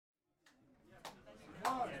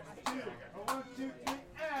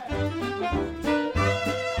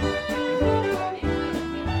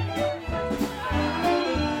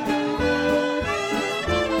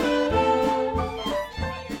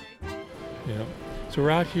Yeah. So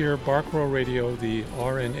we're out here, Bark Row Radio, the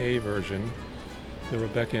RNA version, the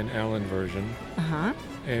Rebecca and Alan version. Uh-huh.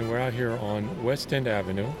 And we're out here on West End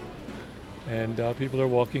Avenue. And people are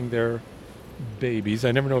walking their babies.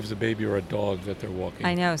 I never know if it's a baby or a dog that they're walking.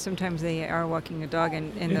 I know. Sometimes they are walking a dog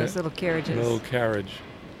in those little carriages. In a little carriage.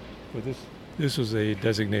 But this was a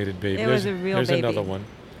designated baby. It was a real there's baby. There's another one.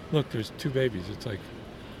 Look, there's two babies. It's like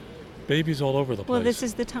babies all over the place. Well, this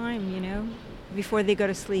is the time, before they go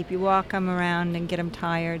to sleep. You walk them around and get them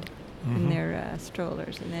tired in their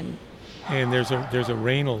strollers, and then. And there's a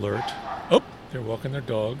rain alert. Oh, they're walking their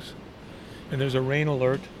dogs, and there's a rain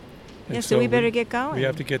alert. And so we better get going. We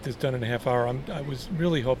have to get this done in a half hour. I was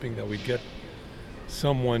really hoping that we'd get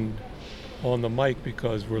someone on the mic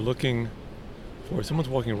because we're looking for someone's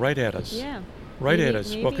walking right at us. Yeah.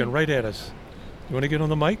 Maybe. Walking right at us. You want to get on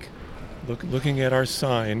the mic? Looking at our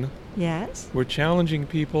sign. Yes. We're challenging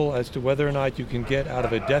people as to whether or not you can get out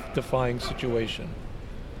of a death-defying situation.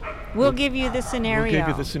 We'll give you the scenario. We'll give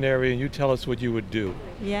you the scenario, and you tell us what you would do.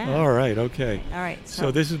 Yeah. All right, okay. All right.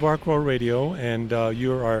 So this is Bark Row Radio, and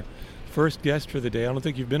you're our first guest for the day. I don't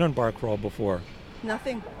think you've been on Bark Row before.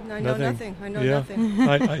 Nothing. I know nothing. I know yeah.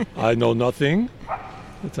 nothing. I know nothing.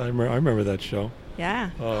 I remember that show. Yeah.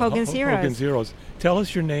 Hogan's Heroes. Hogan's Heroes. Tell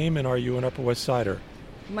us your name, and are you an Upper West Sider?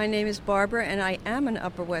 My name is Barbara, and I am an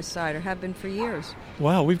Upper West Sider. Have been for years.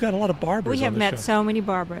 Wow, we've got a lot of Barbaras on the show. We have met so many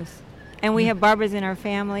Barbaras. And we have Barbaras in our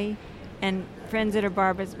family and friends that are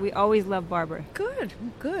Barbaras. We always love Barbara. Good.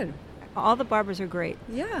 All the Barbaras are great.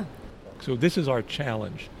 Yeah. So this is our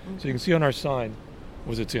challenge. So you can see on our sign,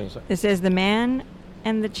 what does it say on the sign? It says the man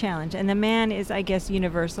and the challenge. And the man is, I guess,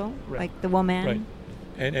 universal, like the woman. Right.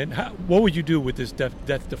 And what would you do with this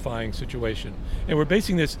death-defying situation? And we're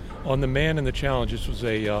basing this on the man and the challenge. This was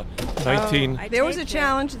a There was a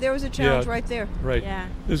challenge. There was a challenge right there. Right. Yeah.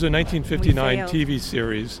 This was a 1959 TV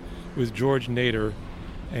series with George Nader,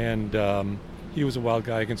 and he was a wild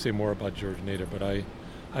guy. I can say more about George Nader, but I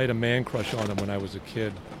had a man crush on him when I was a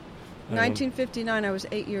kid. 1959. I was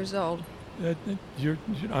 8 years old.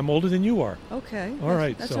 I'm older than you are. Okay. All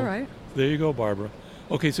right. That's all right. There you go, Barbara.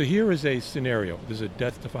 Okay, so here is a scenario. This is a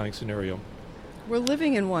death-defying scenario. We're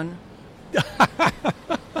living in one.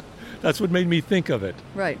 That's what made me think of it.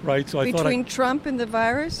 Right. So Between Trump and the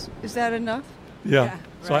virus, is that enough? Yeah.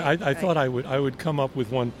 So I thought I would come up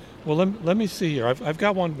with one. Well, let me see here. I've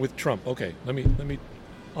got one with Trump. Okay. Let me.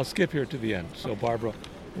 I'll skip here to the end. So Barbara,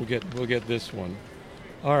 we'll get this one.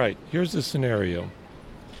 All right. Here's the scenario.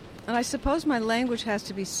 And I suppose my language has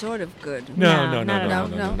to be sort of good. No, not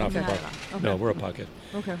for okay. Barbara. Okay. No, we're a pocket.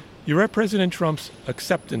 Okay. You read President Trump's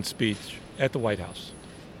acceptance speech at the White House.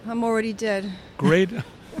 I'm already dead. Great.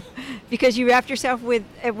 Because you wrapped yourself with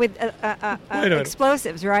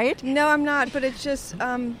explosives, right? No, I'm not. But it's just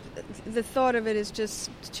the thought of it is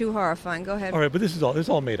just too horrifying. Go ahead. All right, but this is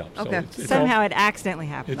all made up. Okay. So Somehow it accidentally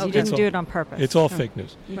happened. You didn't do it on purpose. It's all fake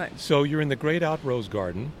news. Right. So you're in the Great Out Rose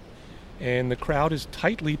Garden, and the crowd is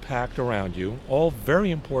tightly packed around you. All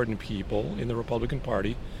very important people in the Republican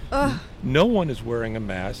Party. No one is wearing a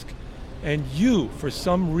mask, and you, for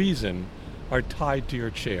some reason, are tied to your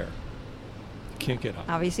chair. Can't get up.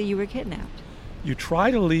 Obviously, you were kidnapped. You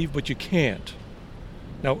try to leave, but you can't.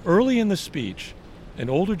 Now, early in the speech, an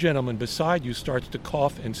older gentleman beside you starts to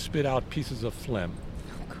cough and spit out pieces of phlegm.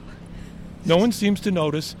 No one seems to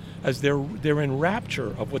notice as they're in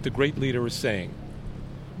rapture of what the great leader is saying.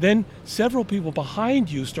 Then several people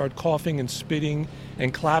behind you start coughing and spitting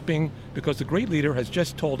and clapping because the great leader has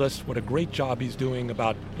just told us what a great job he's doing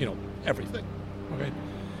about, everything. Okay?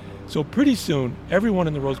 So pretty soon, everyone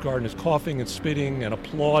in the Rose Garden is coughing and spitting and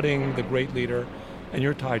applauding the great leader, and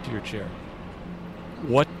you're tied to your chair.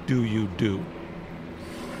 What do you do?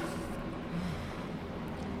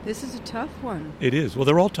 This is a tough one. It is. Well,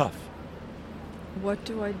 they're all tough. What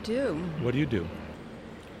do I do? What do you do?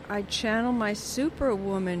 I channel my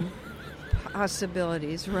superwoman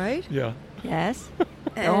possibilities, right? Yeah. Yes.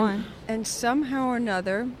 Go on. And somehow or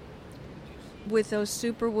another, with those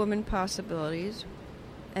superwoman possibilities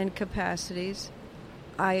and capacities,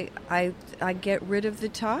 I get rid of the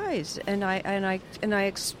ties, and I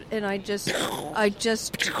just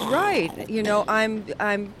right.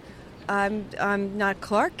 I'm not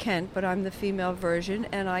Clark Kent, but I'm the female version,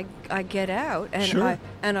 and I get out and sure.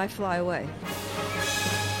 I fly away.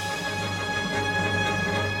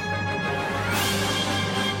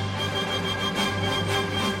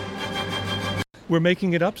 We're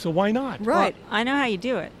making it up, so why not? Right. Well, I know how you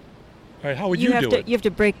do it. All right, how would you do it? You have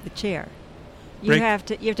to break the chair. You have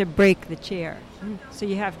to break the chair. So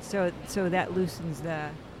you have so that loosens the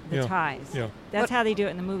ties. Yeah. That's how they do it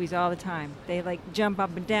in the movies all the time. They jump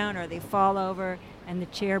up and down, or they fall over, and the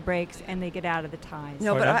chair breaks, and they get out of the ties.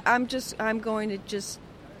 No, Right, but I'm just going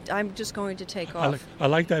to take off. I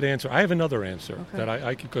like that answer. I have another answer Okay. that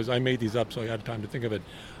I because I made these up, so I had time to think of it.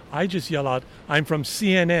 I just yell out, "I'm from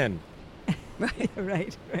CNN,"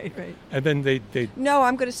 right. and then they No,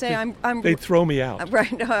 I'm going to say I'm they throw me out.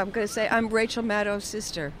 right. No, I'm going to say I'm Rachel Maddow's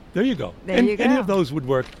sister. There you go. There you Any go. of those would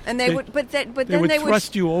work. And they would, but then would they would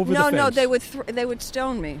thrust you over the No, fence. they would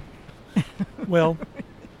stone me. Well,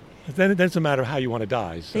 then it doesn't matter how you want to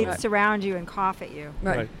die. So. They'd surround you and cough at you.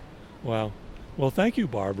 Right. Wow. Well, thank you,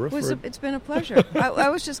 Barbara. It's been a pleasure. I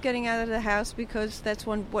was just getting out of the house because that's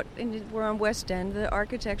we're on West End. The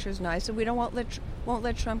architecture is nice, and we won't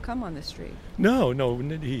let Trump come on the street. No,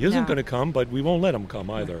 he isn't No. going to come, but we won't let him come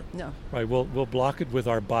either. No. Right, we'll block it with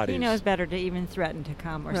our bodies. He knows better to even threaten to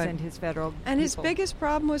come or Right. send his federal And his people. biggest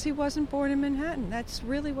problem was he wasn't born in Manhattan. That's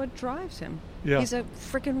really what drives him. Yeah. He's a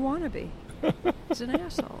freaking wannabe. He's an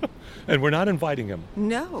asshole. And we're not inviting him.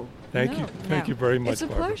 No. Thank you. Thank you very much, It's a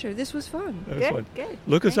Barbara. pleasure. This was fun. That was fun. Good.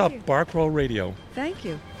 Look us Thank up, you. Barcrow Radio. Thank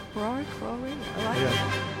you. Broad Crawl Radio. I like it.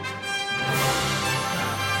 Yeah.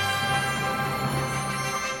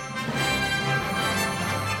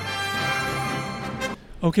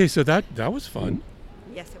 Okay, so that was fun.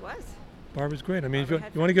 Yes, it was. Barbara's great. I mean, Barbara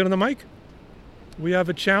had you want to get on the mic? We have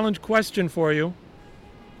a challenge question for you.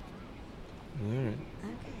 All right.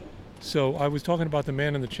 Okay. So I was talking about the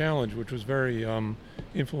man in the challenge, which was very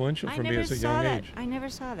influential for me as a young age. I never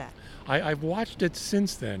saw that. I've watched it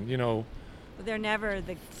since then, Well, they're never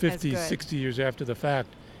 50, as good. 60 years after the fact,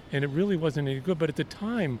 and it really wasn't any good. But at the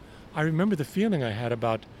time, I remember the feeling I had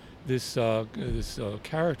about this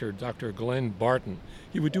character, Dr. Glenn Barton.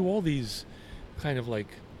 He would do all these kind of like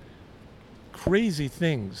crazy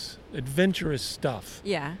things, adventurous stuff.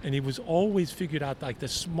 Yeah. And he was always figured out like the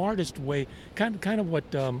smartest way, kind of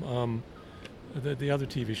what the other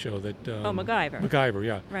TV show that MacGyver. MacGyver,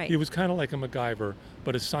 yeah. Right. He was kind of like a MacGyver,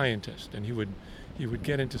 but a scientist, and he would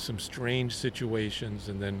get into some strange situations,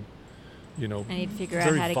 and then, And he'd figure out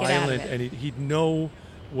very how to get violent, out of it. and he'd know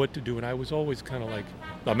what to do. And I was always kind of like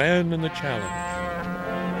the man in the challenge.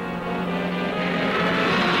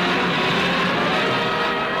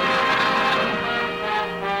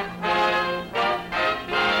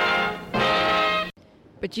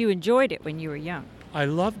 But you enjoyed it when you were young. I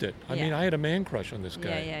loved it. I Yeah. mean, I had a man crush on this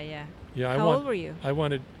guy. Yeah. Yeah. How old were you? I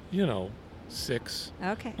wanted, 6.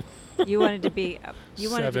 Okay. You wanted to be.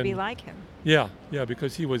 You wanted to be 7. like him. Yeah,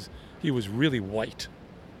 because he was really white,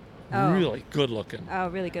 Oh. really good looking. Oh,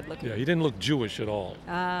 really good looking. Yeah, he didn't look Jewish at all.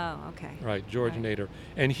 Oh, okay. Right, George Right. Nader.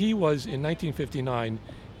 And he was, in 1959,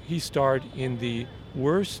 he starred in the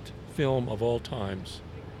worst film of all times.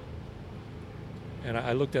 And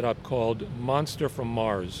I looked it up, called Monster from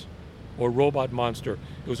Mars, or Robot Monster.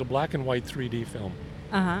 It was a black and white 3D film,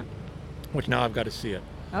 Uh which now I've got to see it.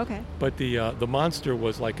 huh. Okay. But the monster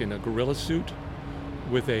was like in a gorilla suit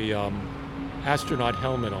with a astronaut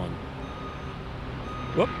helmet on.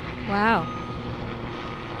 Whoop. Wow.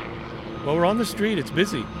 Well, we're on the street. It's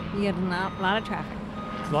busy. You get a lot of traffic.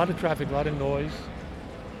 A lot of traffic, a lot of noise,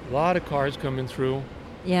 a lot of cars coming through.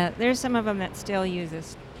 Yeah, there's some of them that still use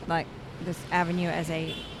this avenue as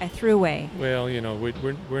a throughway. Well,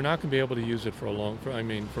 we're not going to be able to use it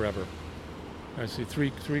forever. I see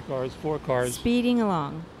 3 cars, 4 cars. Speeding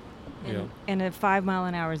along Yeah. in a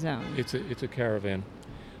 5-mile-an-hour zone. It's a caravan.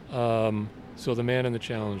 So the man in the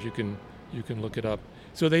challenge, you can look it up.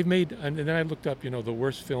 So they've made, and then I looked up, the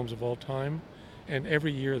worst films of all time, and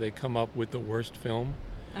every year they come up with the worst film.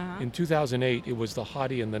 Uh-huh. In 2008, it was The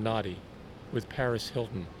Hottie and the Naughty with Paris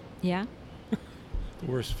Hilton, Yeah. the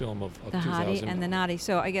worst film of The 2000. hottie and the naughty.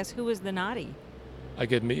 So I guess who was the naughty?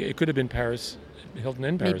 It could have been Paris Hilton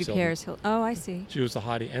and Paris Maybe Hilton. Paris Hilton. Oh, I see. She was the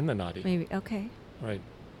hottie and the naughty. Maybe. Okay. Right.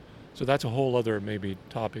 So that's a whole other maybe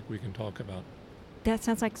topic we can talk about. That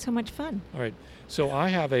sounds like so much fun. All right. So I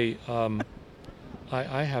have a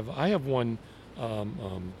I have one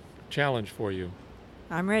challenge for you.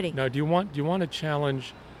 I'm ready. Now, do you want a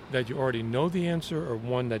challenge that you already know the answer, or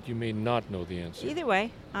one that you may not know the answer? Either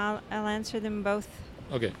way, I'll answer them both.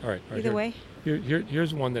 Okay. All right. Either way.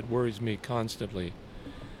 Here's one that worries me constantly,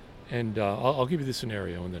 and I'll give you the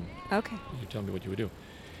scenario, and then Okay. you tell me what you would do.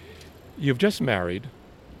 You've just married,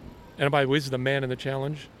 and by the way, this is the man in the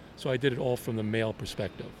challenge, so I did it all from the male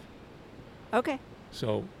perspective. Okay.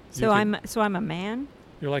 So I'm a man.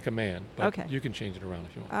 you're like a man, but Okay. you can change it around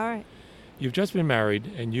if you want. All right. You've just been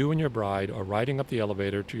married, and you and your bride are riding up the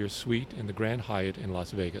elevator to your suite in the Grand Hyatt in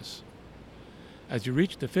Las Vegas. As you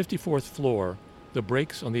reach the 54th floor, the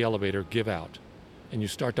brakes on the elevator give out, and you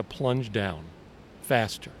start to plunge down,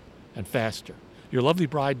 faster and faster. your lovely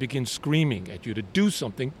bride begins screaming at you to do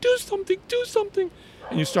something, do something, do something.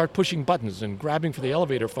 And you start pushing buttons and grabbing for the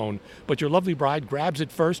elevator phone. But your lovely bride grabs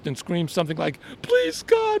it first and screams something like, "Please,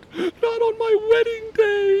 God, not on my wedding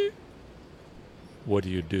day." What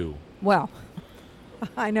do? Well,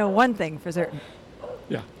 I know one thing for certain.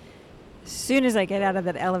 Yeah. As soon as I get out of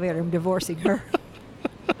that elevator, I'm divorcing her.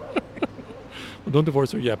 Well, don't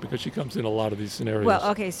divorce her yet because she comes in a lot of these scenarios. Well,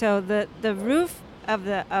 okay, so the roof of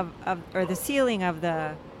the or the ceiling of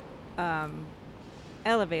the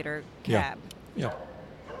elevator cab Yeah.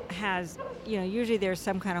 has, usually there's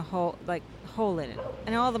some kind of hole in it.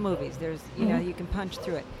 In all the movies, there's, you can punch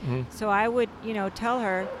through it. Mm-hmm. So I would, tell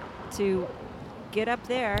her to get up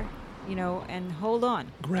there, and hold on.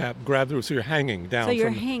 Grab through. So you're hanging down. So you're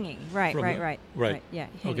hanging. Right. Right. Yeah.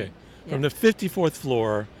 Hanging. Okay. Yeah. From the 54th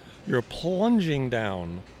floor, you're plunging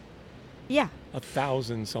down Yeah.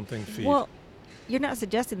 1,000-something feet. Well, you're not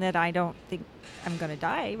suggesting that I don't think I'm going to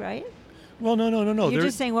die, right? Well, no. You're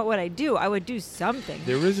just saying, what would I do? I would do something.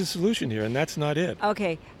 There is a solution here, and that's not it.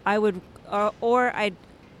 Okay, I would, or I'd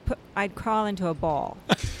crawl into a ball.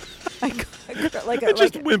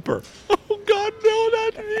 Just whimper. Oh God, no,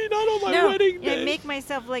 not me, not on my wedding day. I make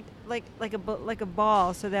myself like a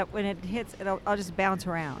ball, so that when it hits, I'll just bounce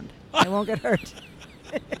around. I won't get hurt.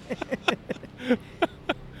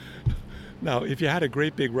 Now, if you had a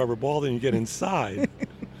great big rubber ball, then you get inside.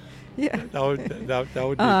 Yeah. That would be good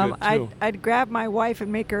too. I'd grab my wife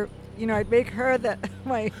and make her. I'd make her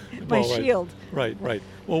my Well, shield. Right.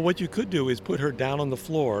 Well, what you could do is put her down on the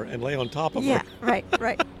floor and lay on top of her. Yeah. Right.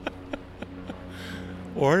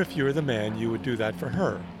 Or if you were the man, you would do that for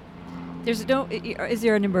her. Is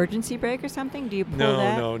there an emergency brake or something? Do you pull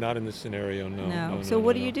that? No, not in this scenario. No. So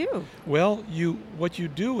what do you do? Well, what you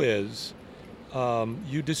do is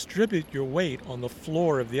you distribute your weight on the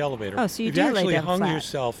floor of the elevator. Oh, so you if do you lay actually down hung flat.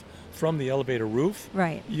 yourself from the elevator roof,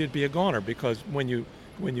 Right. you'd be a goner because when you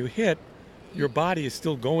hit, your body is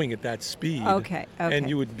still going at that speed. Okay. And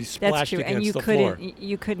you would be That's splashed true. against And you the couldn't. floor.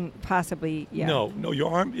 You couldn't possibly. Yeah. No,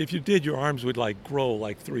 your arm. If you did, your arms would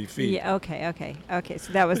grow 3 feet. Yeah. Okay.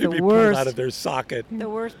 So that was They'd the be pulled worst. out of their socket. The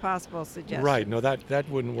worst possible suggestion. Right. No, that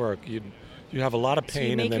wouldn't work. You have a lot of So you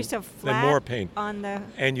pain make and yourself then flat more pain. on the.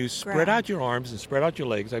 And you spread ground. out your arms and spread out your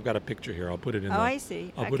legs. I've got a picture here. I'll put it in. I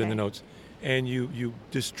see. I'll put it in the notes. And you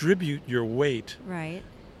distribute your weight Right.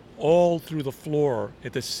 all through the floor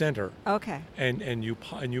at the center. Okay. And you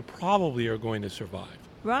probably are going to survive.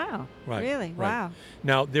 Wow. Right. Really? Right. Wow.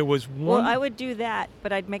 Now there was one. Well, I would do that,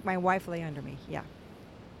 but I'd make my wife lay under me. Yeah.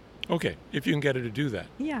 Okay, if you can get her to do that.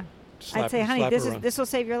 Yeah. Slap- I'd say, honey, slap her on- this will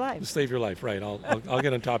save your life. Save your life, right? I'll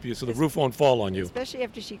get on top of you so the roof won't fall on you. Especially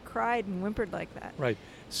after she cried and whimpered like that. Right.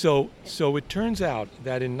 So it turns out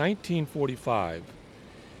that in 1945,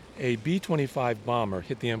 a B-25 bomber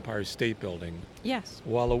hit the Empire State Building Yes.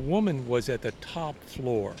 while a woman was at the top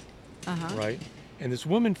floor, Uh-huh. right? And this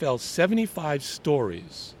woman fell 75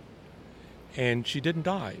 stories, and she didn't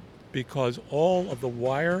die because all of the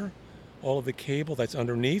wire, all of the cable that's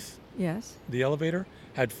underneath Yes. the elevator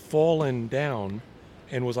had fallen down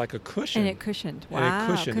and was like a cushion. And it cushioned. And it Wow.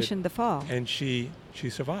 cushioned it. Cushioned the fall. And she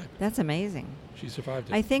survived. That's amazing. She survived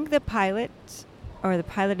it. I think the pilot, or the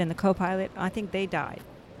pilot and the co-pilot, I think they died.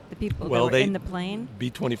 The people that were in the plane.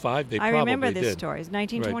 B-25, they I probably remember this did. story. It's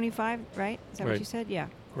 1925, right? Is that what Right. you said? Yeah.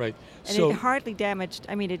 Right. And So it hardly damaged.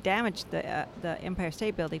 I mean, it damaged the Empire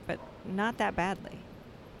State Building, but not that badly.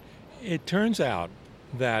 it turns out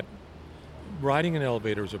that riding an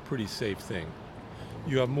elevator is a pretty safe thing.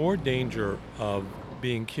 You have more danger of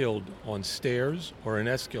being killed on stairs or an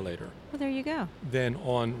escalator Well, there you go. than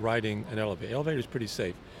on riding an elevator. Elevator is pretty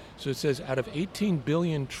safe. So it says out of 18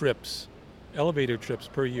 billion elevator trips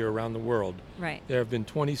per year around the world, Right. there have been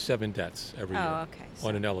 27 deaths every year Oh, okay. on So,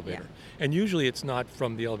 an elevator. yeah. And usually it's not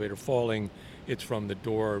from the elevator falling, it's from the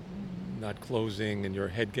door not closing and your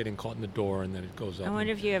head getting caught in the door and then it goes up. I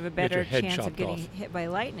wonder and if you have a get your better head chance of chopped getting off. hit by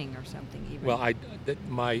lightning or something. Even. Well,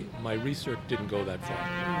 my research didn't go that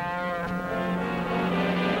far.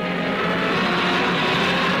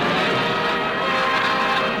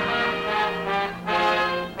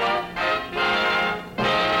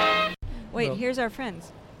 Wait, well- here's our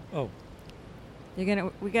friends. Oh, We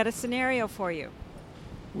got a scenario for you.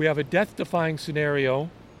 we have a death-defying scenario,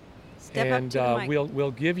 Step and up to the mic.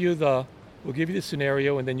 we'll give you the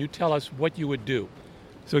scenario, and then you tell us what you would do.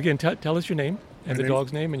 So again, tell us your name and the My name-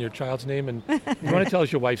 dog's name and your child's name, and if you want to tell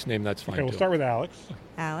us your wife's name, that's fine Okay, we'll too. start with Alex,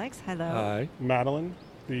 Alex, hello. Hi. Madeline,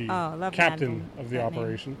 the Oh, love captain Madeline. of the That name,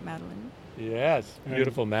 operation, Madeline. Yes, And-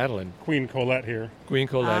 beautiful Madeline, Queen Colette here. Queen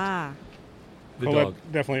Colette, Ah, the Colette dog.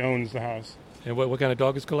 definitely owns the house. And what kind of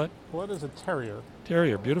dog is Colette? Colette is a terrier.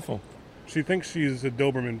 Terrier, beautiful. She thinks she's a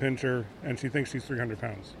Doberman Pinscher, and she thinks she's 300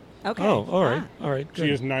 pounds. Okay. Oh, all right, Ah. all right. She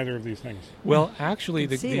Good. is neither of these things. Well, actually,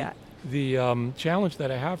 Can see that. the challenge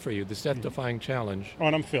that I have for you, the death-defying challenge, Oh,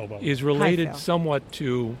 and I'm Phil, by the way. is related Phil. somewhat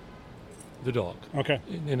to the dog. Okay.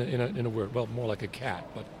 In a word, well, more like a cat,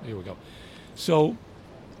 but here we go. So,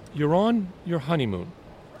 you're on your honeymoon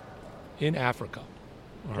in Africa,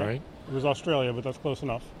 all Okay. right? It was Australia, but that's close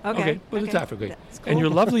enough. Okay. but it's okay. Africa. That's And your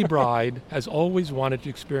cool. lovely bride has always wanted to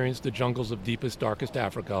experience the jungles of deepest, darkest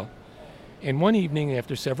Africa. And one evening,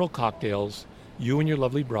 after several cocktails, you and your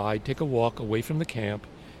lovely bride take a walk away from the camp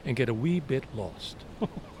and get a wee bit lost. All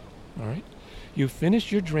right? You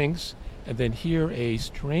finish your drinks and then hear a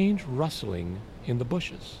strange rustling in the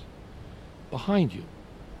bushes behind you.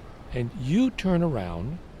 And you turn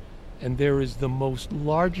around, and there is the most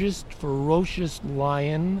largest, ferocious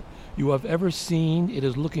lion you have ever seen. It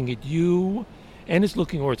is looking at you, and it's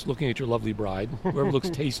looking at your lovely bride, whoever looks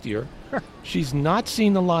tastier. She's not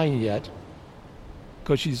seen the lion yet,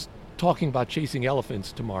 because she's talking about chasing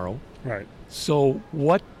elephants tomorrow. Right. So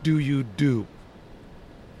what do you do?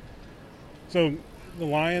 So the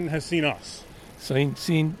lion has seen us.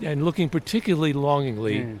 Seen and looking particularly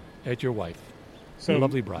longingly Mm. at your wife, So your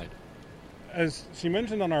lovely bride. as she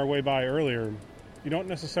mentioned on our way by earlier, you don't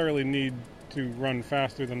necessarily need to run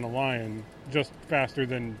faster than the lion, just faster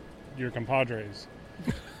than your compadres.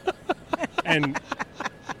 And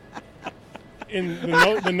in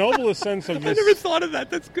the noblest sense of this, thought of that.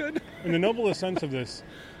 That's good. in the noblest sense of this,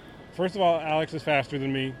 first of all, Alex is faster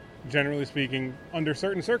than me, generally speaking, under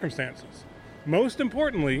certain circumstances. Most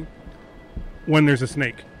importantly, when there's a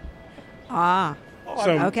snake. Ah.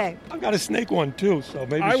 So Okay. I've got a snake one too, so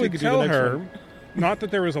maybe I she would could tell do the next her, one. not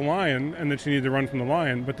that there was a lion and that she needed to run from the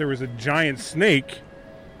lion, but there was a giant snake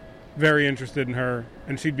very interested in her,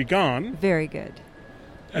 and she'd be gone. Very good.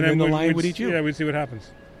 And then the we'd- lion we'd would s- eat you. Yeah, we'd see what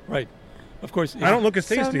happens. Right. Of course. I don't look as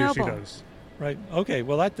So tasty as she noble. does. Right. Okay.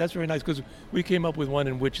 Well, that's very nice because we came up with one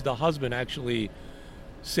in which the husband actually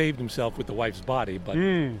saved himself with the wife's body, but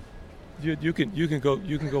Mm. you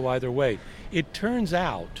can go either way. It turns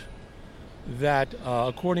out that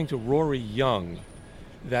according to Rory Young,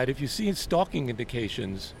 that if you see stalking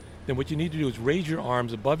indications, then what you need to do is raise your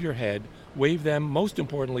arms above your head, wave them. Most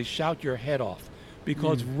importantly, shout your head off,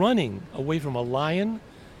 because running away from a lion,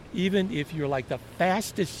 even if you're like the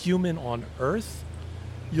fastest human on earth,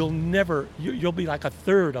 you'll be like a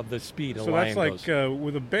third of the speed a So lion that's like goes.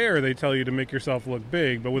 with a bear, they tell you to make yourself look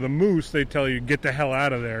big, but with a moose, they tell you get the hell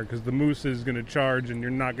out of there because the moose is going to charge and you're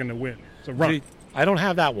not going to win. So run. See, I don't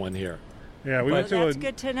have that one here. Yeah, we Well, went to that's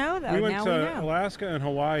good to know, though. we went now to we know. Alaska and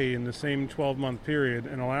Hawaii in the same 12-month period.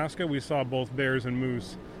 In Alaska, we saw both bears and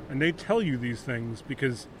moose, and they tell you these things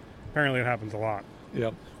because apparently it happens a lot. Yeah.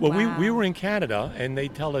 Well, we Wow. were in Canada, and they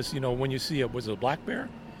tell us, when you see was it a black bear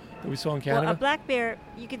that we saw in Canada? Well, a black bear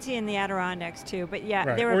you can see in the Adirondacks too, but yeah,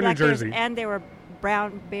 Right. there were Or New black bears Jersey. and there were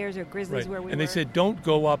brown bears or grizzlies right. where we and were. they said, don't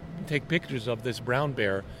go up and take pictures of this brown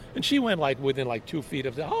bear. And she went within 2 feet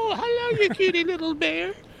of the, oh, hello, you cutie little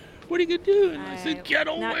bear. What are you going to do? And I said, get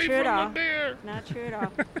not away true at from all. the bear. Not true at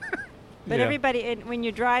all. But Yeah. everybody, when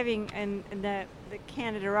you're driving in the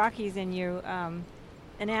Canada Rockies and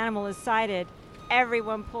an animal is sighted,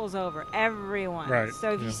 everyone pulls over. Everyone. Right.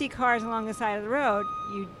 So if Yeah. you see cars along the side of the road,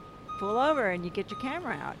 you pull over and you get your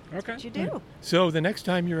camera out. That's Okay. what you do. So the next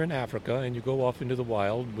time you're in Africa and you go off into the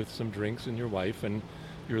wild with some drinks and your wife and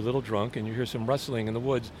you're a little drunk and you hear some rustling in the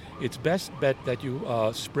woods, it's best bet that you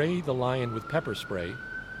spray the lion with pepper spray.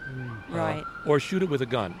 Right. Or shoot it with a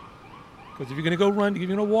gun. Because if you're going to go run, if you're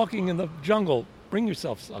going to walking in the jungle, bring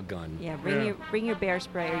yourself a gun. Yeah. Yeah. Bring your bear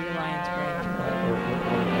spray or your lion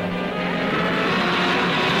spray.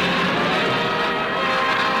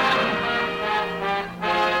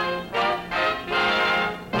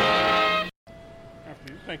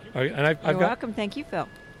 After you. Thank you. All right, and I've You're got welcome. Thank you, Phil.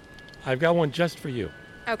 I've got one just for you.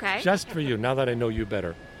 Okay. Just for you, now that I know you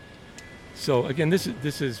better. So again, this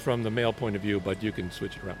is from the male point of view, but you can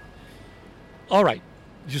switch it around. All right,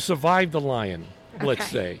 you survived the lion, let's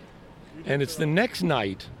say, and it's the next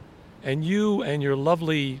night, and you and your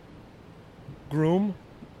lovely groom,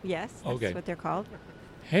 Yes, that's Okay. what they're called.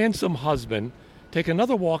 handsome husband, take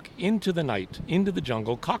another walk into the night, into the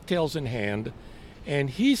jungle, cocktails in hand, and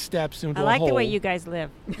he steps into I a like hole. the way you guys live.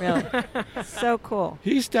 Really, so cool.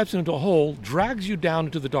 He steps into a hole, drags you down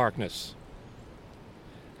into the darkness.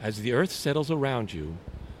 As the earth settles around you,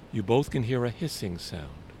 you both can hear a hissing sound.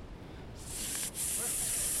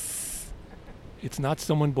 It's not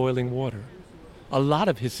someone boiling water. A lot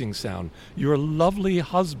of hissing sound. Your lovely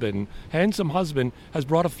husband, handsome husband, has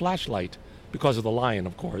brought a flashlight because of the lion,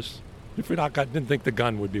 of course. If you're not, didn't think the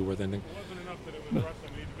gun would be worth anything. It wasn't enough that it was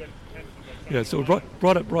wrestling. We need to get attention Yeah, so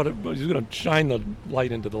brought it. He's going to shine the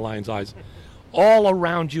light into the lion's eyes. All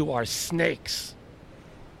around you are snakes.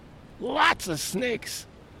 Lots of snakes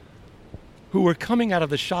who are coming out of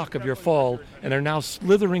the shock of your fall and are now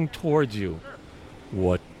slithering towards you.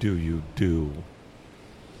 What do you do?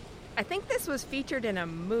 I think this was featured in a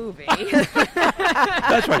movie.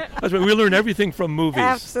 That's right. We learn everything from movies.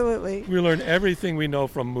 Absolutely. We learn everything we know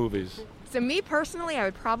from movies. So me personally, I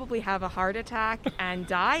would probably have a heart attack and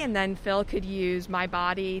die, and then Phil could use my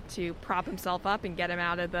body to prop himself up and get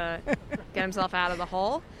himself out of the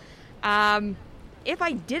hole. If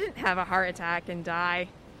I didn't have a heart attack and die,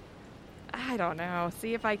 I don't know.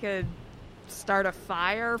 See if I could start a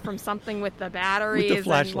fire from something with the batteries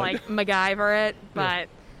and like MacGyver it, but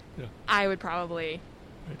Yeah. I would probably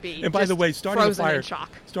be. And by the way, starting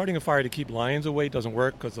a fire to keep lions away doesn't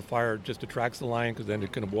work because the fire just attracts the lion because then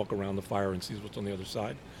it can walk around the fire and sees what's on the other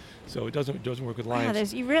side. So it doesn't work with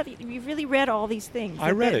lions. Wow, you really read all these things.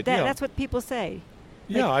 I read it. Yeah. That's what people say.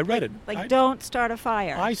 Yeah, I read it. Don't start a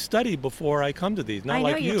fire. I study before I come to these, not I know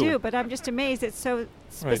like you. you do, but I'm just amazed it's so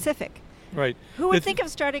specific. Right. Who would think of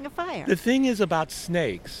starting a fire? The thing is about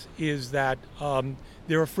snakes is that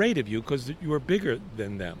they're afraid of you because you are bigger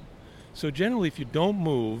than them. So generally, if you don't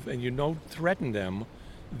move and you don't threaten them,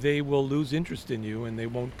 they will lose interest in you and they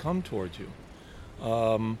won't come towards you.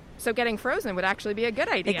 So getting frozen would actually be a good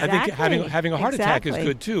idea. Exactly. I think having a heart attack is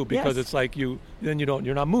good too because Yes. it's like you're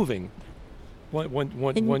not moving.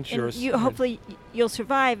 Once you're hopefully you'll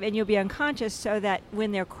survive and you'll be unconscious so that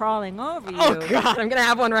when they're crawling over you. Oh God, I'm gonna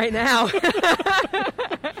have one right now.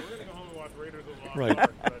 Right.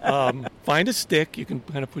 Find a stick. You can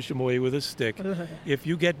kind of push them away with a stick. If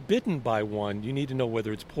you get bitten by one, you need to know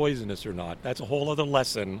whether it's poisonous or not. That's a whole other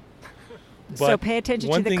lesson. But So pay attention to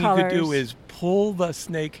the one thing colors. you could do is pull the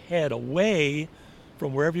snake head away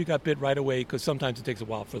from wherever you got bit right away because sometimes it takes a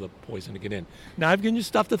while for the poison to get in. Now I've given you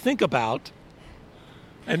stuff to think about,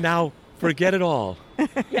 and now forget it all.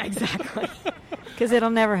 Yeah, exactly. Because it'll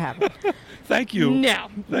never happen. Thank you. No,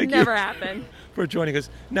 Thank never you happened. for joining us.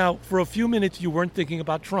 Now, for a few minutes, you weren't thinking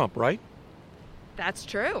about Trump, right? That's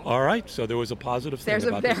true. All right, so there was a positive thing There's a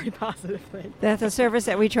about this. very positive thing. That's a service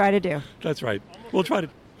that we try to do. That's right. We'll try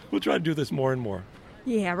to do this more and more.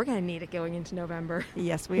 Yeah, we're gonna need it going into November.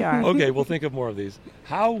 Yes, we are. Okay, we'll think of more of these.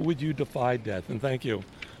 How would you defy death? And thank you.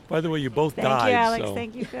 By the way, you both Thank died. you, Alex. So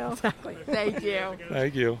Thank you, Phil. Exactly. Thank you.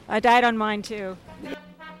 Thank you. I died on mine, too.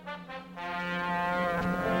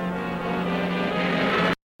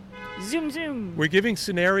 Zoom, zoom. We're giving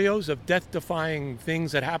scenarios of death-defying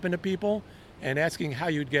things that happen to people and asking how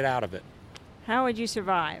you'd get out of it. How would you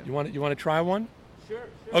survive? You want to try one? Sure.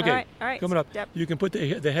 Okay. All right. Coming up. Yep. You can put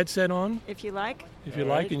the headset on If you like. if you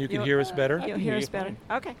like, and you can hear us better. You'll hear us better.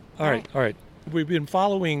 Okay. All right. We've been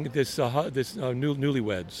following this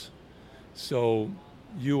newlyweds. So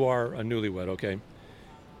you are a newlywed, okay?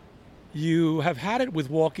 You have had it with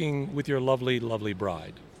walking with your lovely, lovely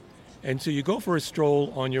bride. And so you go for a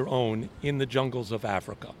stroll on your own in the jungles of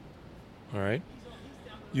Africa. All right?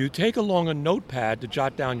 You take along a notepad to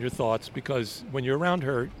jot down your thoughts because when you're around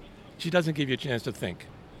her, she doesn't give you a chance to think.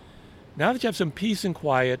 Now that you have some peace and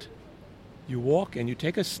quiet, you walk and you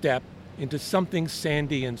take a step into something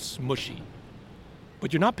sandy and smushy.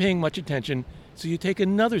 But you're not paying much attention, so you take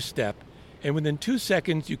another step, and within 2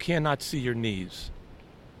 seconds, you cannot see your knees.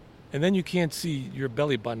 And then you can't see your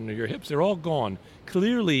belly button or your hips. They're all gone.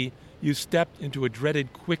 Clearly, you stepped into a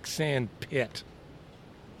dreaded quicksand pit.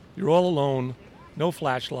 You're all alone, no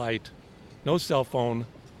flashlight, no cell phone.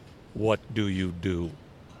 What do you do?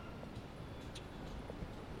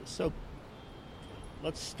 So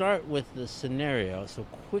let's start with the scenario. So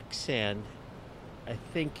quicksand, I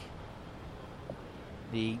think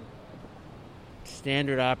the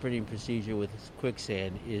standard operating procedure with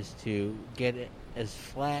quicksand is to get it as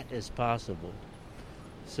flat as possible.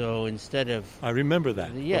 So instead of... I remember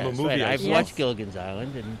that Yes, from a movie right. I I've saw. watched Gilligan's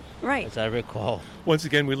Island, and Right. as I recall... Once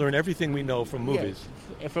again, we learn everything we know from movies.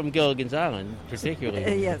 Yeah, from Gilligan's Island,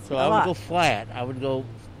 particularly. Yes, So a I would lot. go flat. I would go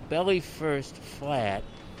belly first flat,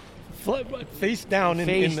 Face down in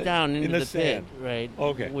into the sand. pit, right?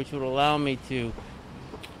 Okay. Which would allow me to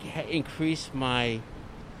increase my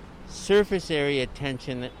surface area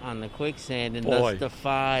tension on the quicksand and Boy. thus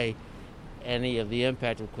defy any of the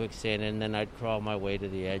impact of quicksand, and then I'd crawl my way to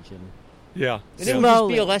the edge, and Yeah. it yeah. would just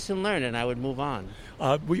Slowly. be a lesson learned, and I would move on.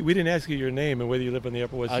 We didn't ask you your name and whether you live on the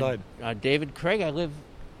Upper West Side. David Craig, I live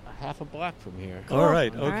a half a block from here. All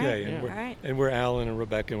right, All right, okay. yeah. And, we're, All right. and we're Alan and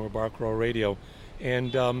Rebecca, and we're Bar Crawl Radio.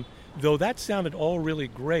 And though that sounded all really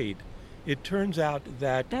great, it turns out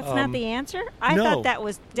that... That's not the answer? I no. thought that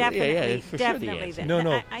was definitely, it's for sure the definitely answer. the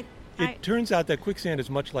No. I It turns out that quicksand is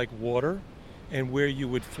much like water. and where you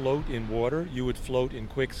would float in water, you would float in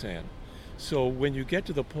quicksand. So when you get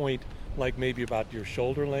to the point, like maybe about your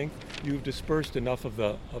shoulder length, you've dispersed enough of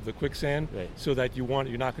the quicksand Right. so that you're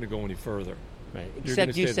not going to go any further. Right. You're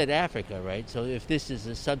Except gonna you stay- said Africa, right? So if this is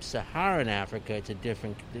a sub-Saharan Africa, it's a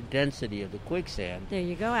different density of the quicksand. There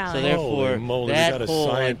you go, So Alan. therefore, Holy moly, we that got a whole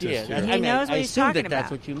scientist idea. here. I He mean, knows what I he's assumed talking that that's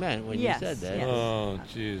about. what you meant when Yes, you said that. yes. Oh,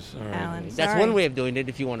 jeez. All right. Alan, That's sorry. one way of doing it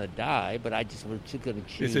if you want to die, but I just was going to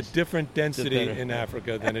choose. It's a different density better- in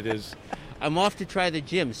Africa than it is, I'm off to try the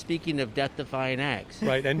gym. Speaking of death-defying acts.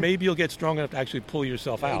 right? And maybe you'll get strong enough to actually pull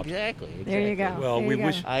yourself out. Exactly. There you go. exactly. Well, There we you go.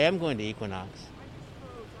 wish- I am going to Equinox.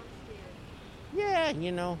 Yeah,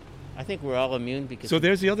 I think we're all immune because. So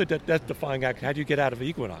there's the other death-defying act. How do you get out of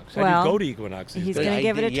Equinox? How Well, do you go to Equinox? these he's days? gonna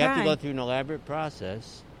give it a You have to try. go through an elaborate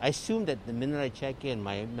process. I assume that the minute I check in,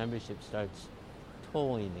 my membership starts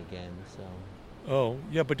tolling again. So. Oh,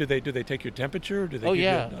 yeah, but do they take your temperature? Do they Oh, give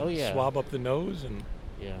yeah. you Oh, yeah. swab up the nose? And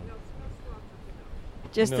Yeah.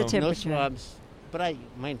 Just No. the No No temperature. swabs. But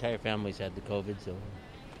my entire family's had the COVID, so.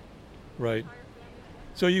 right.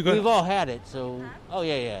 So you We've go. all had it, so. Oh,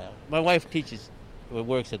 yeah. My wife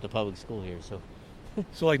works at the public school here, so.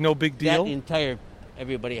 So like no big deal.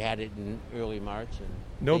 Everybody had it in early March. And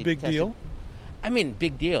No they big tested- deal I mean,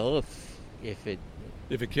 big deal if it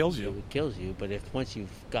if it kills It you. kills you, but if once you've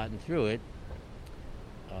gotten through it,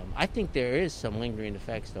 I think there is some lingering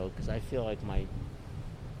effects though, because I feel like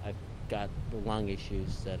I've got the lung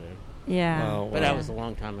issues that are. Yeah. Wow, But wow. that was a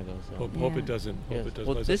long time ago. So. Hope Yeah. it doesn't. Hope Yes. it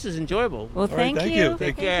doesn't. Well, this is enjoyable. Well, All right, thank thank you. you.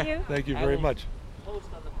 Take care. Thank you I very will much. Post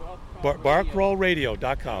on the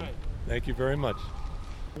Barkrollradio.com. Thank you very much.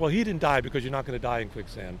 Well, he didn't die because you're not going to die in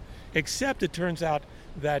quicksand. Except it turns out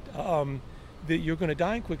that you're going to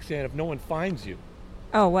die in quicksand if no one finds you,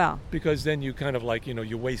 Oh well. because then you kind of like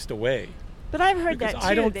you waste away. But I've heard Because that too.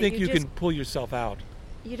 I don't that think you just, can pull yourself out.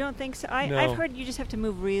 You don't think so? No. I've heard you just have to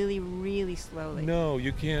move really, really slowly. No,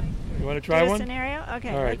 you can't. You want to Do try a one? scenario? Okay,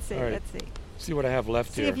 All right, let's see. all right. Let's see. See what I have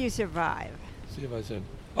left See here. if you survive. See if I said.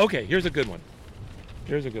 Okay, here's a good one.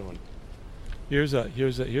 Here's a good one. Here's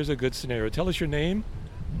a good scenario. Tell us your name.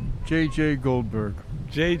 J.J. Goldberg.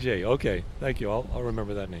 JJ. Okay, thank you. I'll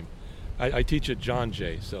remember that name. I teach at John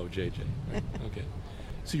Jay, so JJ. Right, okay.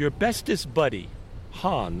 So your bestest buddy,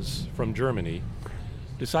 Hans from Germany,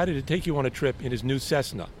 decided to take you on a trip in his new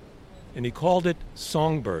Cessna, and he called it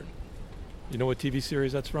Songbird. You know what TV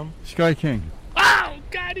series that's from? Sky King. Oh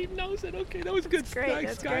God, he knows it. Okay, that was good. That's great,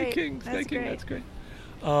 that's Sky great, King. that's Sky King. great. That's great.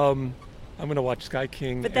 I'm going to watch Sky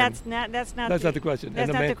King. But and- that's not. That's not. That's not the question. That's and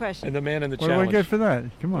the not man, the question. And the man in the What do I challenge. get for that?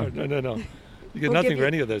 Come on. No. You get We'll nothing give for you-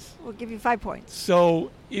 any of this. We'll give you 5 points. So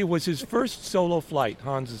it was his first solo flight,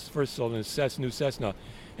 Hans's first solo in his new Cessna,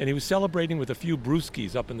 and he was celebrating with a few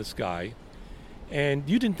brewskis up in the sky. And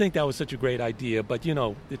you didn't think that was such a great idea, but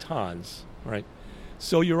it's Hans, right?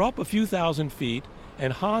 So you're up a few thousand feet,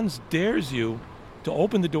 and Hans dares you to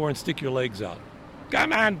open the door and stick your legs out.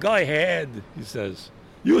 Come on, go ahead, he says.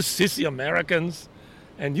 You sissy Americans.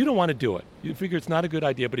 And you don't want to do it. You figure it's not a good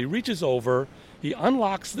idea, but he reaches over, he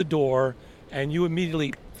unlocks the door, and you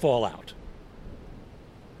immediately fall out.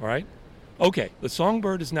 All right? Okay, the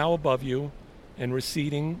songbird is now above you and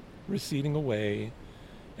receding away.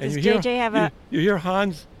 And Does you hear, JJ have you, a- you hear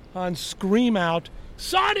Hans scream out,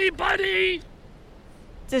 "Sorry, buddy!"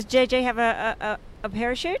 Does JJ have a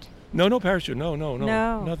parachute? No parachute. No. No.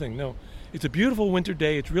 Nothing, no. It's a beautiful winter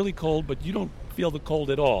day. It's really cold, but you don't feel the cold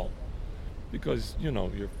at all because,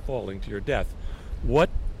 you're falling to your death. What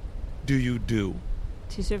do you do?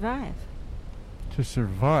 To survive. To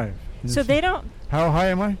survive. So they don't. How high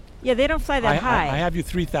am I? Yeah, they don't fly that high. I have you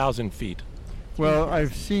 3,000 feet. Well,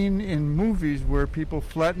 I've seen in movies where people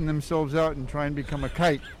flatten themselves out and try and become a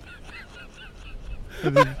kite. So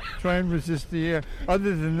they try and resist the air.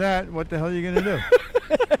 Other than that, what the hell are you going to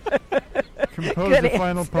do? Compose Good the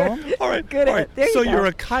final answer. poem? All right. Good all right. There you So go. you're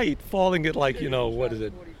a kite falling at like, what is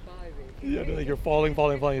it? You're falling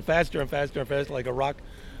faster and faster and faster like a rock.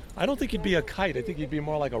 I don't think you'd be a kite. I think you'd be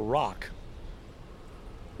more like a rock.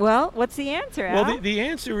 Well, what's the answer, Al? Well, the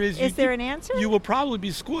answer is... Is there an answer? You will probably be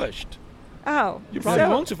squished. Oh. You probably so-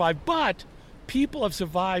 won't survive, but people have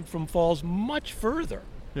survived from falls much further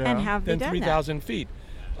Yeah. And have they than done 3,000 feet.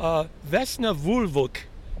 Vesna Vulvuk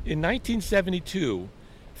in 1972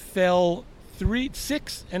 fell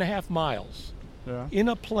 6.5 miles Yeah. in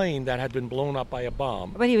a plane that had been blown up by a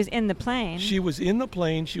bomb. that? But he was in the plane. She was in the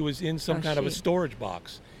plane. She was in some Oh, kind of a she. storage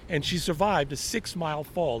box, and she survived a 6-mile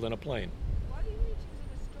fall in a plane.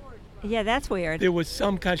 Yeah, that's weird. There was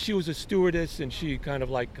some kind. She was a stewardess, and she kind of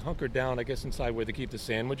like hunkered down, I guess, inside where they keep the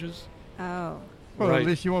sandwiches. Oh. Well, Right. at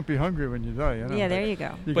least you won't be hungry when you die. You know? Yeah, there you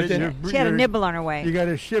go. You But get then- your- She had a your- nibble on her way. You got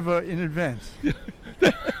to shiver in advance.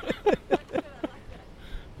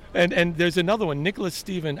 And there's another one, Nicholas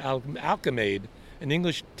Stephen Alcamaid, an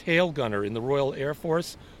English tail gunner in the Royal Air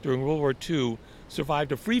Force during World War II,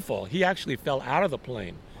 survived a free fall. He actually fell out of the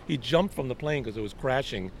plane. He jumped from the plane because it was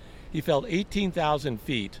crashing. He fell 18,000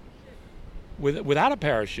 feet without a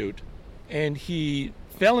parachute, and he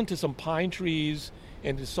fell into some pine trees,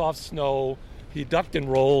 into soft snow. He ducked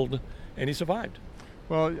and rolled, and he survived.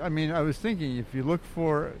 Well, I mean, I was thinking if you look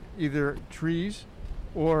for either trees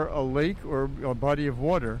or a lake or a body of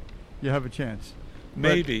water, you have a chance.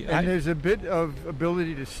 Maybe. And there's a bit of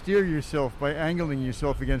ability to steer yourself by angling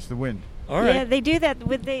yourself against the wind. All right. Yeah, they do that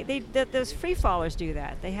with those free fallers do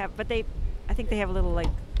that. They have, I think they have little like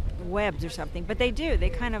webs or something. But they do. They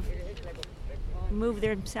kind of move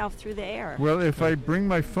themselves through the air. Well, if I bring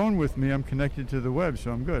my phone with me, I'm connected to the web,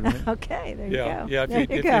 so I'm good, right? Okay, there you Yeah, go. yeah. There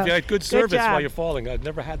If you go. had good service while job. you're falling, I've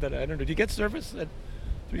never had that. I don't know. Do you get service at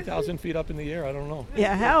 3,000 feet up in the air? I don't know.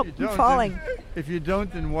 Yeah, help! If I'm you don't, falling. If you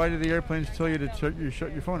don't, then why do the airplanes tell you to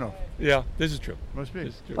shut your phone off? Yeah, this is true. Must be.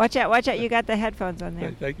 This is true. Watch out! Watch out! You got the headphones on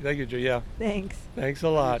there. Thank you, Joe. Yeah, Thanks. thanks a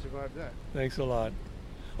lot. Survive that. Thanks a lot.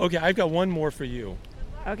 Okay, I've got one more for you.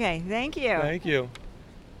 Okay, thank you. Thank you.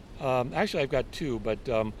 Actually, I've got two, but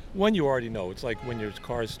one you already know. It's like when your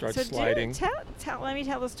car starts So sliding. let me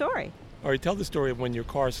tell the story. All right, tell the story of when your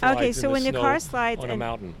car slides Okay, in so the when the snow car slides on a and-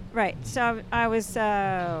 mountain. Right. So I was,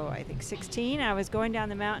 I think 16. I was going down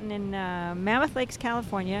the mountain in Mammoth Lakes,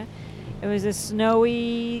 California. It was a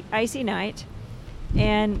snowy, icy night,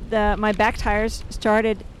 and my back tires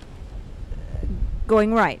started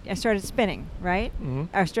going right. I started spinning, right? Mhm.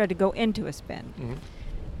 I started to go into a spin. Mhm.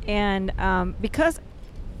 And because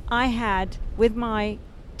I had, with my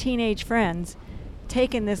teenage friends,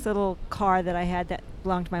 taken this little car that I had that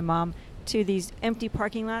belonged to my mom to these empty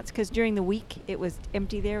parking lots, because during the week it was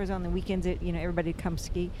empty there. It was on the weekends, everybody would come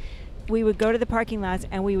ski. We would go to the parking lots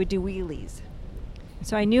and we would do wheelies.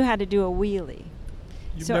 So I knew how to do a wheelie.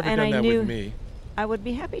 You've So- never and done I that knew- with me. I would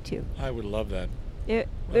be happy to. I would love that. It,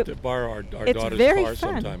 We'll have it- to borrow our it's daughter's very car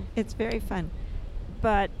fun. sometime. It's very fun.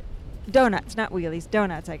 But donuts, not wheelies,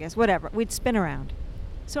 donuts, I guess, whatever. We'd spin around.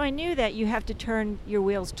 So I knew that you have to turn your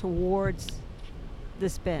wheels towards the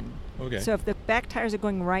spin. Okay. So if the back tires are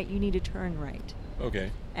going right, you need to turn right.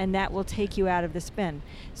 Okay. And that will take you out of the spin.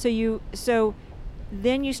 So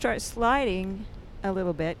then you start sliding a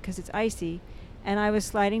little bit because it's icy, and I was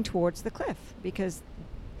sliding towards the cliff because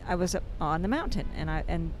I was up on the mountain,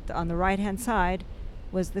 and on the right-hand side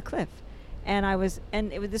was the cliff.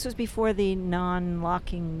 This was before the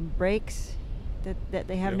non-locking brakes that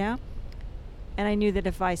they have Yep. now. And I knew that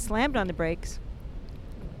if I slammed on the brakes,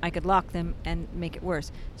 I could lock them and make it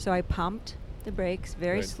worse. So I pumped the brakes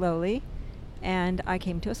very Right. slowly, and I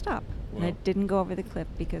came to a stop. And I Wow. didn't go over the cliff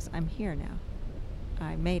because I'm here now.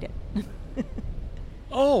 I made it.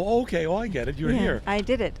 Oh, okay. Oh, I get it. You're Yeah, here. I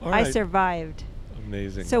did it. All I right. survived.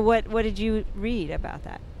 Amazing. So what did you read about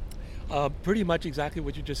that? Pretty much exactly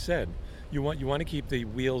what you just said. You want to keep the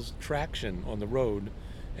wheels traction on the road,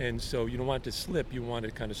 and so you don't want it to slip. You want it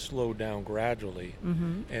to kind of slow down gradually,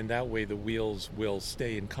 and that way the wheels will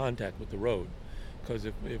stay in contact with the road. Because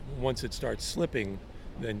if once it starts slipping,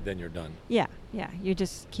 then you're done. Yeah, you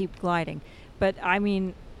just keep gliding. But I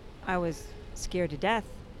mean, I was scared to death,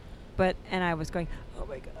 and I was going, oh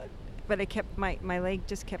my God. But I kept, my leg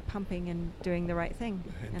just kept pumping and doing the right thing.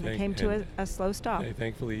 And I came to a slow stop. Hey,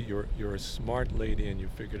 thankfully, you're a smart lady and you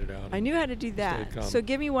figured it out. I knew how to do that. calm. So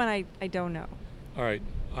give me one I don't know. All right.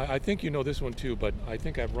 I think you know this one too, but I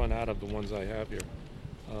think I've run out of the ones I have here.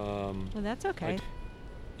 Well, that's okay.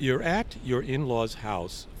 You're at your in-laws'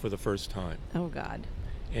 house for the first time, Oh, God.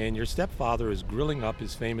 and your stepfather is grilling up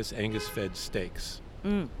his famous Angus-fed steaks.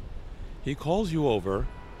 He calls you over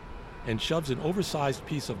and shoves an oversized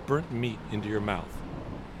piece of burnt meat into your mouth.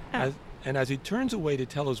 Oh. As he turns away to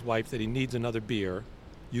tell his wife that he needs another beer,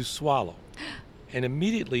 you swallow and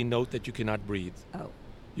immediately note that you cannot breathe. Oh.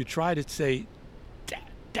 You try to say, "Dad,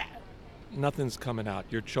 Dad." Nothing's coming out.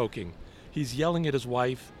 You're choking. He's yelling at his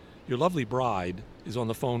wife. Your lovely bride is on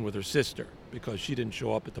the phone with her sister because she didn't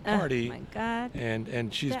show up at the party. Oh, my God.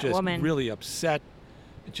 And she's That just woman. really upset.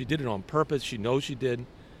 And she did it on purpose. She knows she did.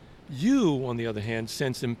 You, on the other hand,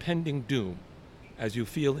 sense impending doom as you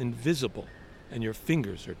feel invisible and your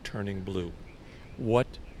fingers are turning blue. What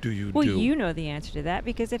do you Well, do? you know the answer to that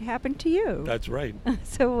because it happened to you. That's right.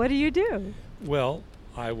 So what do you do? Well,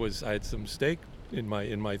 I had some steak in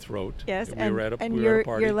my throat. Yes, we and, were at a your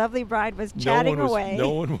party. your lovely bride was chatting away.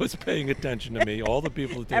 No one was paying attention to me. All the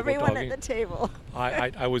people at the table Everyone talking. at the table.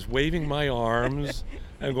 I was waving my arms.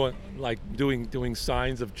 and going like doing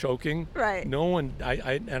signs of choking. Right. No one.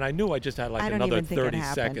 I knew I just had like I don't another even think it 30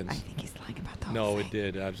 happened. seconds. I think he's lying about the whole No, thing. it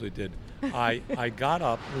did. Absolutely did. I got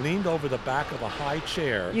up, leaned over the back of a high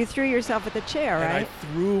chair, You threw yourself at the chair, and right? I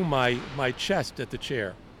threw my chest at the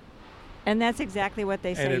chair. And that's exactly what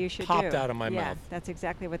they say And it you should popped do. out of my yeah, mouth. that's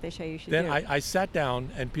exactly what they say you should Then do. I sat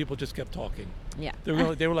down, and people just kept talking. yeah.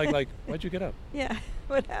 They were like, why'd you get up? Yeah.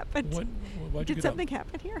 What happened? Why'd you Did get something up?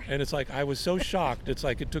 happen here? And it's like I was so shocked. It's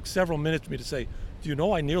like it took several minutes for me to say, "Do you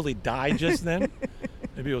know I nearly died just then?"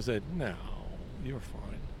 And people said, "No, you're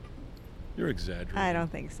fine. You're exaggerating." I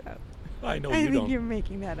don't think so. I know I you think don't. you're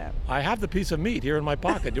making that up. I have the piece of meat here in my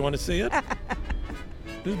pocket. Do you want to see it?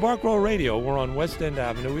 This is Bark Row Radio. We're on West End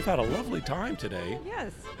Avenue. We've had a lovely time today,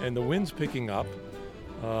 Yes. and the wind's picking up.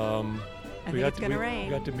 I think it's going to We rain.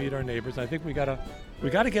 got to meet our neighbors. I think we gotta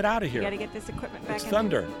get out of You here. got to get this equipment back It's in.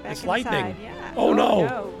 thunder. Back It's lightning. inside. Yeah. Oh, no.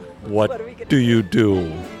 no. What What are we gonna do you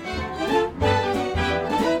do?